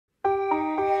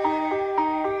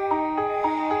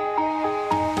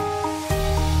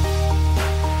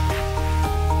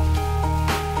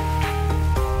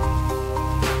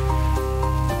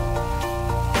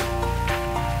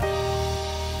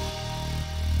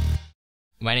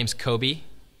My name's Coby.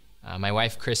 My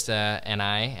wife Krista and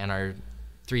I and our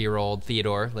 3-year-old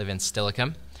Theodore live in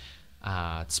Stillicum.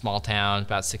 Small town,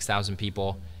 about 6,000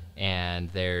 people,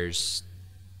 and there's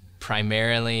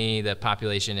primarily the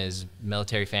population is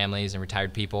military families and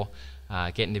retired people.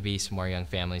 Getting to be some more young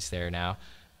families there now,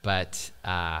 but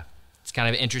it's kind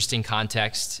of an interesting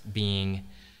context, being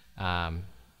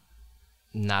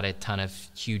not a ton of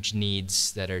huge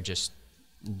needs that are just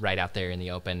right out there in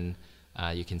the open,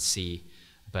 you can see,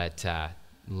 but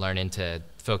learning to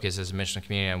focus as a missional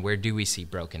community on where do we see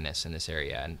brokenness in this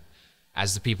area, and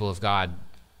as the people of God,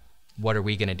 what are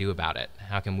we going to do about it?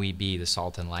 How can we be the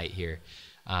salt and light here?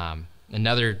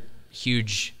 Another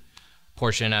huge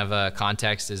portion of a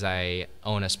context is I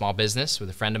own a small business with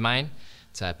a friend of mine.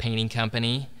 It's a painting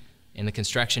company in the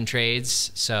construction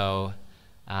trades. So,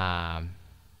 yeah,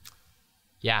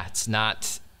 it's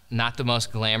not the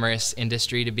most glamorous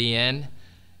industry to be in,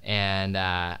 and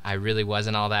I really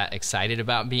wasn't all that excited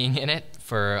about being in it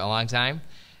for a long time.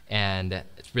 And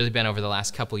it's really been over the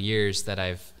last couple years that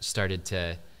I've started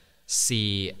to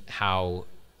see how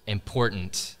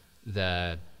important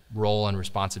the role and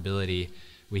responsibility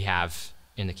we have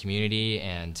in the community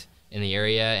and in the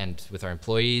area and with our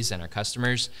employees and our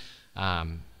customers,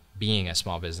 being a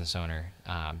small business owner.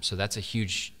 So that's a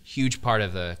huge part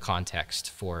of the context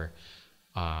for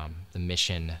the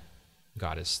mission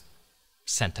God has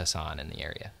sent us on in the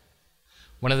area.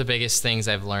 One of the biggest things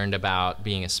I've learned about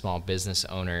being a small business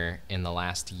owner in the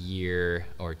last year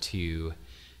or two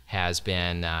has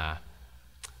been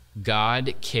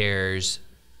God cares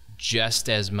just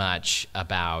as much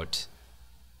about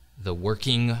the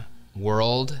working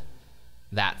world,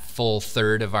 that full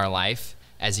third of our life,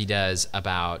 as he does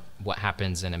about what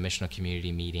happens in a missional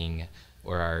community meeting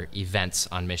or our events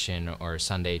on mission or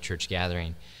Sunday church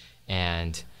gathering.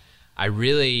 And I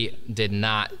really did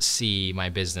not see my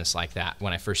business like that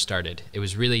when I first started. It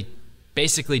was really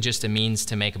basically just a means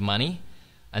to make money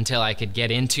until I could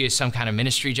get into some kind of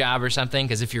ministry job or something,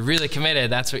 because if you're really committed,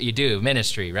 that's what you do,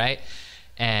 ministry, right?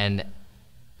 And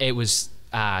it was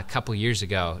a couple years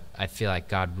ago, I feel like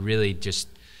God really just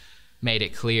made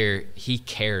it clear he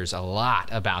cares a lot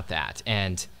about that.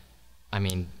 And I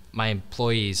mean, my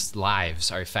employees'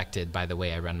 lives are affected by the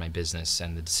way I run my business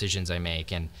and the decisions I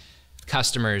make, and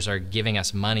customers are giving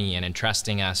us money and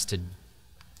entrusting us to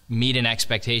meet an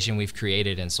expectation we've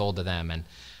created and sold to them. And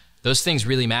those things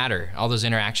really matter, all those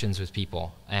interactions with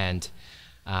people. And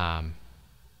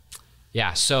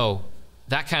yeah, so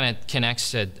that kind of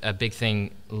connects to a big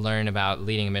thing learned about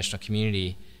leading a missional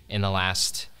community in the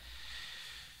last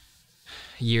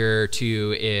year or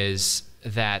two, is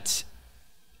that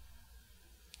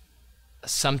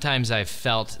sometimes I've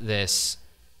felt this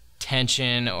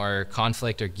tension or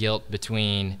conflict or guilt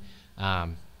between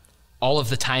all of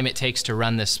the time it takes to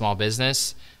run this small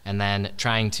business and then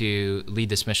trying to lead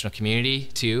this missional community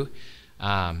too.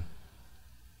 I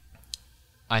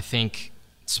think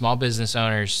small business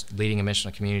owners leading a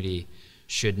missional community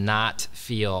should not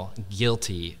feel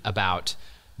guilty about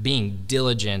being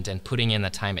diligent and putting in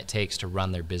the time it takes to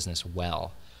run their business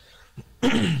well.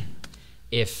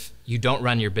 If you don't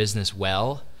run your business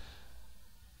well,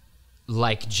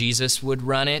 like Jesus would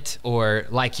run it, or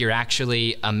like you're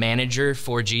actually a manager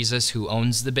for Jesus who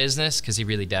owns the business, because he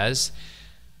really does,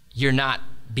 you're not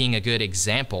being a good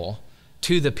example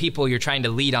to the people you're trying to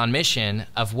lead on mission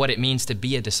of what it means to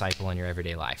be a disciple in your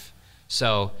everyday life.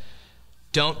 So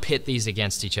don't pit these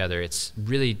against each other. It's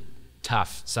really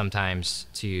tough sometimes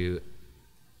to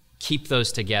keep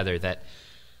those together, that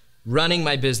running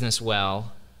my business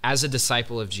well as a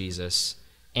disciple of Jesus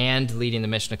and leading the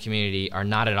missional community are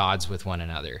not at odds with one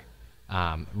another.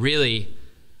 Really,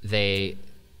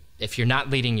 if you're not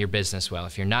leading your business well,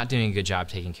 if you're not doing a good job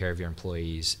taking care of your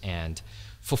employees and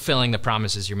fulfilling the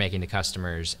promises you're making to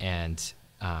customers and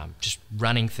just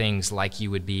running things like you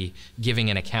would be giving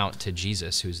an account to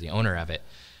Jesus, who's the owner of it,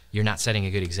 you're not setting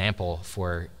a good example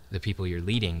for the people you're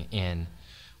leading in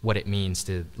what it means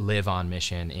to live on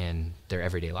mission in their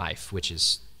everyday life, which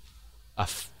is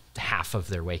half of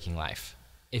their waking life.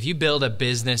 If you build a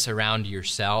business around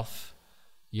yourself,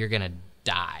 you're gonna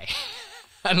die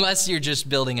unless you're just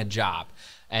building a job.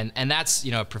 And that's,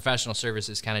 a professional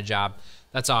services kind of job.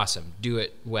 That's awesome. Do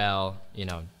it well,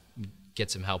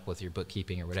 get some help with your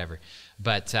bookkeeping or whatever.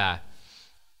 But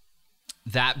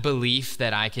that belief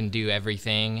that I can do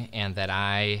everything and that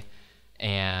I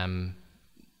am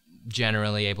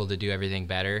generally able to do everything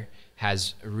better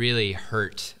has really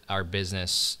hurt our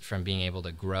business from being able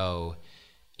to grow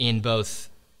in both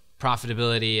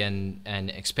profitability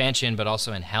and expansion, but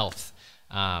also in health.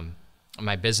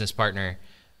 My business partner,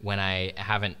 when I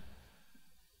haven't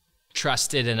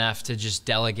trusted enough to just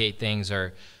delegate things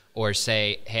or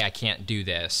say, hey, I can't do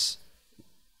this.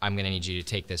 I'm going to need you to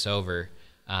take this over.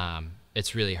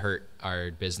 It's really hurt our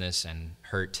business and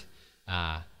hurt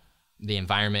the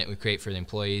environment we create for the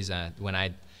employees. When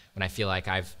I feel like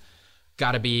I've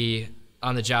got to be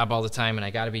on the job all the time, and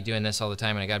I got to be doing this all the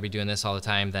time, and I got to be doing this all the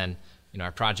time, then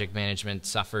our project management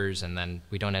suffers, and then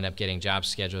we don't end up getting jobs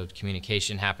scheduled.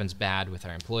 Communication happens bad with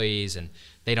our employees, and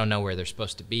they don't know where they're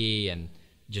supposed to be, and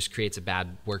it just creates a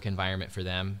bad work environment for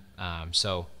them.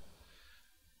 So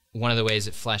one of the ways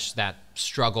it fleshed that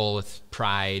struggle with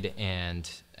pride and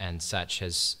such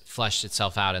has fleshed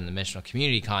itself out in the missional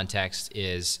community context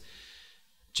is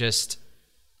just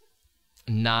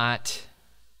not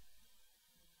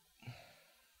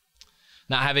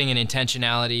having an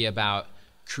intentionality about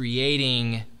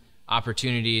creating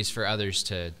opportunities for others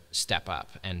to step up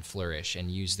and flourish and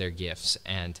use their gifts,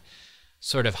 and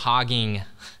sort of hogging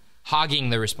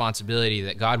the responsibility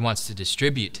that God wants to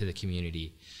distribute to the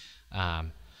community.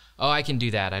 Oh, I can do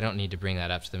that. I don't need to bring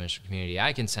that up to the missional community.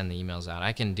 I can send the emails out.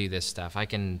 I can do this stuff. I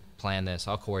can plan this.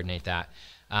 I'll coordinate that.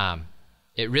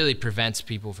 It really prevents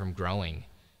people from growing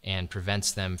and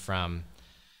prevents them from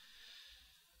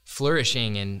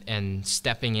flourishing and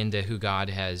stepping into who God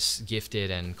has gifted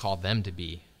and called them to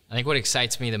be. I think what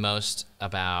excites me the most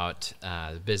about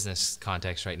the business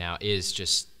context right now is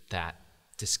just that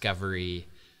discovery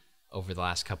over the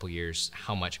last couple years,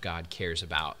 how much God cares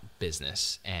about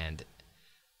business, and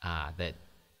that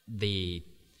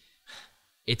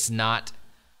it's not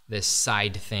this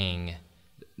side thing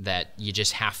that you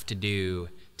just have to do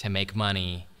to make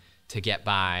money, to get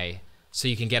by, so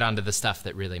you can get onto the stuff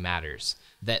that really matters.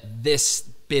 That this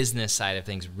business side of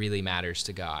things really matters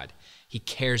to God. He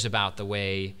cares about the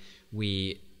way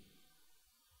we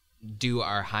do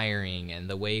our hiring and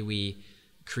the way we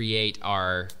create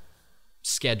our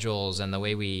schedules and the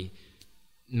way we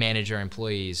manage our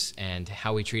employees and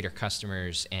how we treat our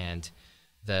customers and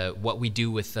what we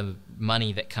do with the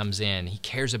money that comes in. He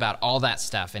cares about all that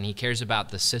stuff, and he cares about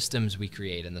the systems we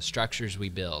create and the structures we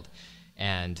build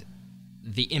and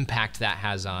the impact that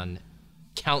has on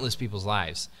countless people's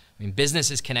lives. I mean,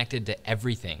 business is connected to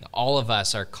everything. All of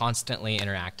us are constantly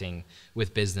interacting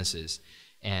with businesses,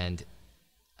 and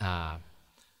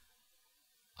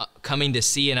coming to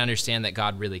see and understand that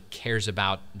God really cares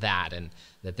about that, and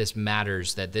that this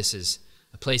matters, that this is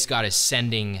a place God is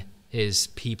sending his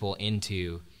people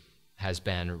into, has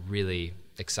been really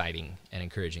exciting and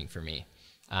encouraging for me.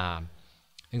 I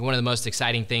think one of the most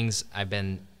exciting things I've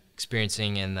been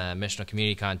experiencing in the missional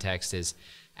community context is,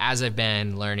 as I've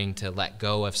been learning to let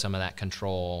go of some of that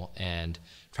control and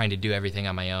trying to do everything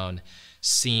on my own,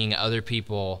 seeing other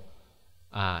people,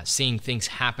 seeing things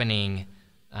happening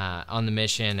on the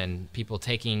mission and people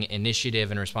taking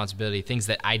initiative and responsibility, things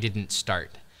that I didn't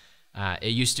start.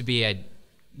 It used to be,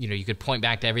 you could point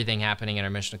back to everything happening in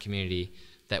our missional community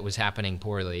that was happening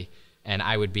poorly, and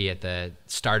I would be at the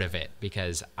start of it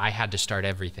because I had to start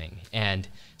everything. And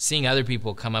seeing other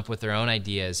people come up with their own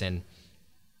ideas, and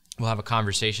we'll have a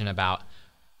conversation about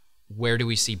where do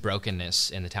we see brokenness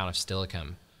in the town of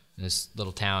Stillicum, in this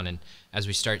little town. And as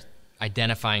we start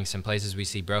identifying some places we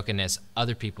see brokenness,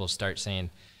 other people start saying,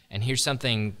 and here's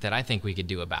something that I think we could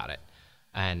do about it.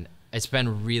 And it's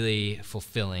been really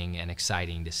fulfilling and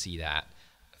exciting to see that.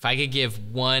 If I could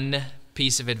give one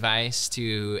piece of advice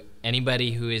to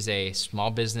anybody who is a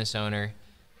small business owner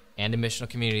and a missional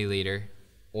community leader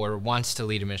or wants to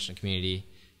lead a missional community,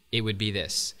 it would be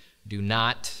this: do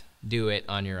not do it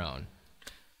on your own.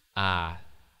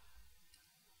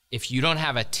 If you don't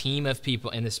have a team of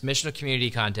people in this missional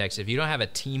community context, if you don't have a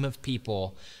team of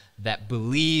people that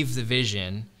believe the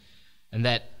vision and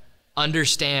that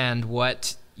understand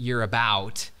what you're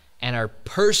about and are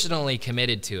personally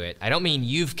committed to it, I don't mean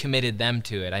you've committed them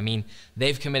to it, I mean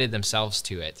they've committed themselves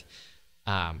to it,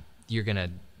 you're going to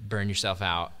burn yourself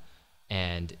out,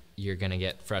 and you're going to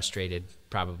get frustrated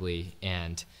probably,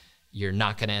 and you're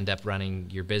not going to end up running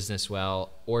your business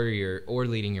well or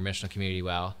leading your missional community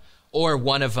well, or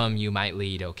one of them you might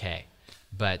lead okay.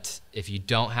 But if you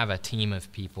don't have a team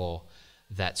of people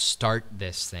that start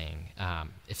this thing,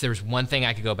 if there was one thing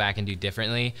I could go back and do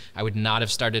differently, I would not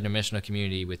have started a missional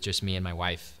community with just me and my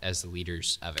wife as the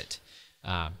leaders of it.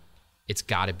 It's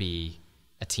got to be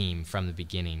a team from the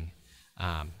beginning.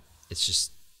 It's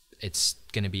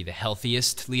going to be the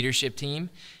healthiest leadership team,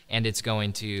 and it's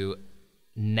going to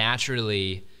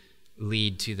naturally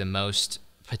lead to the most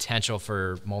potential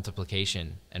for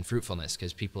multiplication and fruitfulness,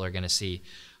 because people are going to see,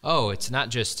 oh, it's not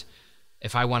just,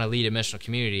 if I want to lead a missional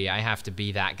community, I have to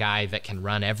be that guy that can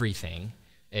run everything.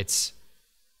 It's,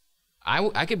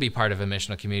 I could be part of a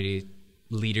missional community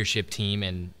leadership team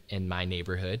in my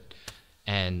neighborhood,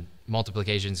 and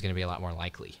multiplication is going to be a lot more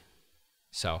likely.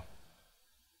 So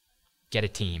get a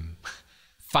team.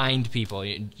 Find people.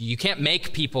 You can't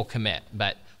make people commit,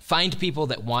 but find people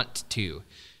that want to.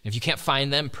 If you can't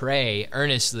find them, pray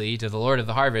earnestly to the Lord of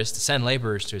the harvest to send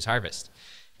laborers to his harvest.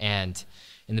 And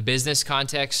in the business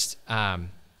context,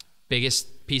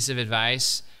 biggest piece of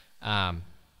advice,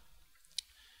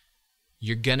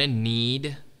 you're gonna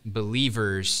need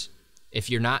believers. If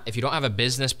you don't have a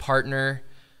business partner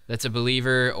that's a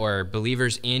believer, or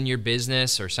believers in your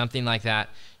business or something like that,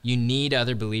 you need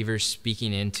other believers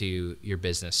speaking into your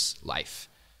business life.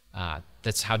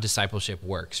 That's how discipleship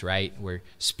works, right? We're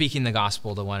speaking the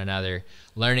gospel to one another,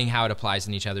 learning how it applies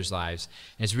in each other's lives.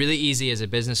 And it's really easy as a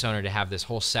business owner to have this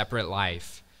whole separate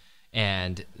life,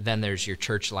 and then there's your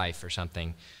church life or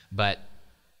something. But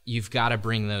you've got to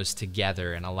bring those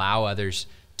together and allow others.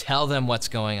 Tell them what's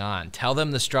going on. Tell them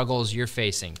the struggles you're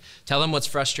facing. Tell them what's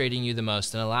frustrating you the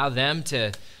most, and allow them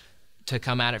to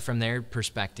come at it from their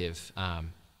perspective.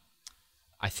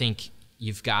 I think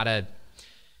you've got to,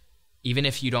 even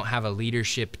if you don't have a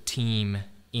leadership team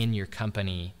in your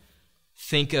company,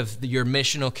 think of your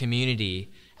missional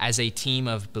community as a team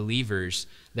of believers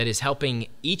that is helping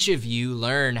each of you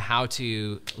learn how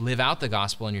to live out the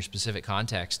gospel in your specific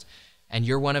context. And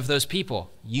you're one of those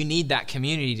people. You need that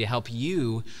community to help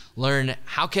you learn,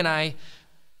 how can I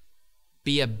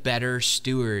be a better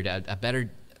steward, a better,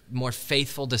 more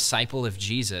faithful disciple of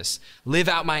Jesus, live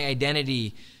out my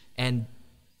identity and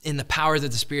in the power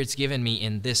that the Spirit's given me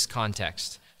in this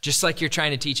context. Just like you're trying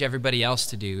to teach everybody else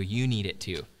to do, you need it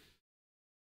too.